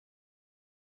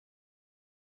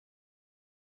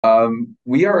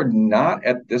We are not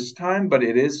at this time, but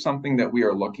it is something that we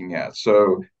are looking at.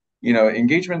 So, the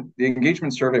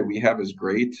engagement survey we have is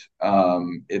great.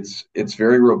 It's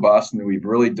very robust, and we've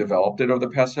really developed it over the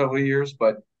past several years.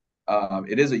 But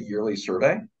it is a yearly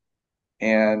survey,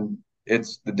 and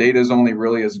it's the data is only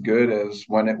really as good as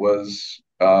when it was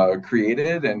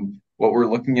created. And what we're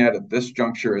looking at this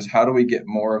juncture is how do we get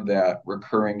more of that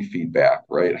recurring feedback,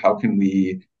 right? How can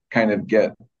we kind of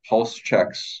get pulse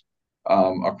checks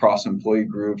across employee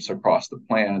groups, across the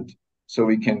plant, so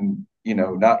we can,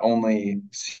 not only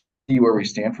see where we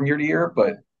stand from year to year,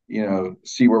 but,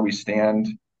 see where we stand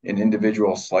in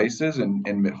individual slices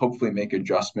and hopefully make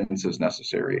adjustments as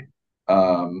necessary.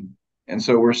 And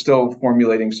so we're still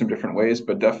formulating some different ways,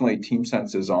 but definitely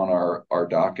TeamSense is on our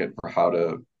docket for how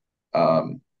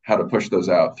to push those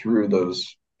out through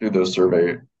those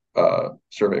survey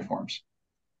forms.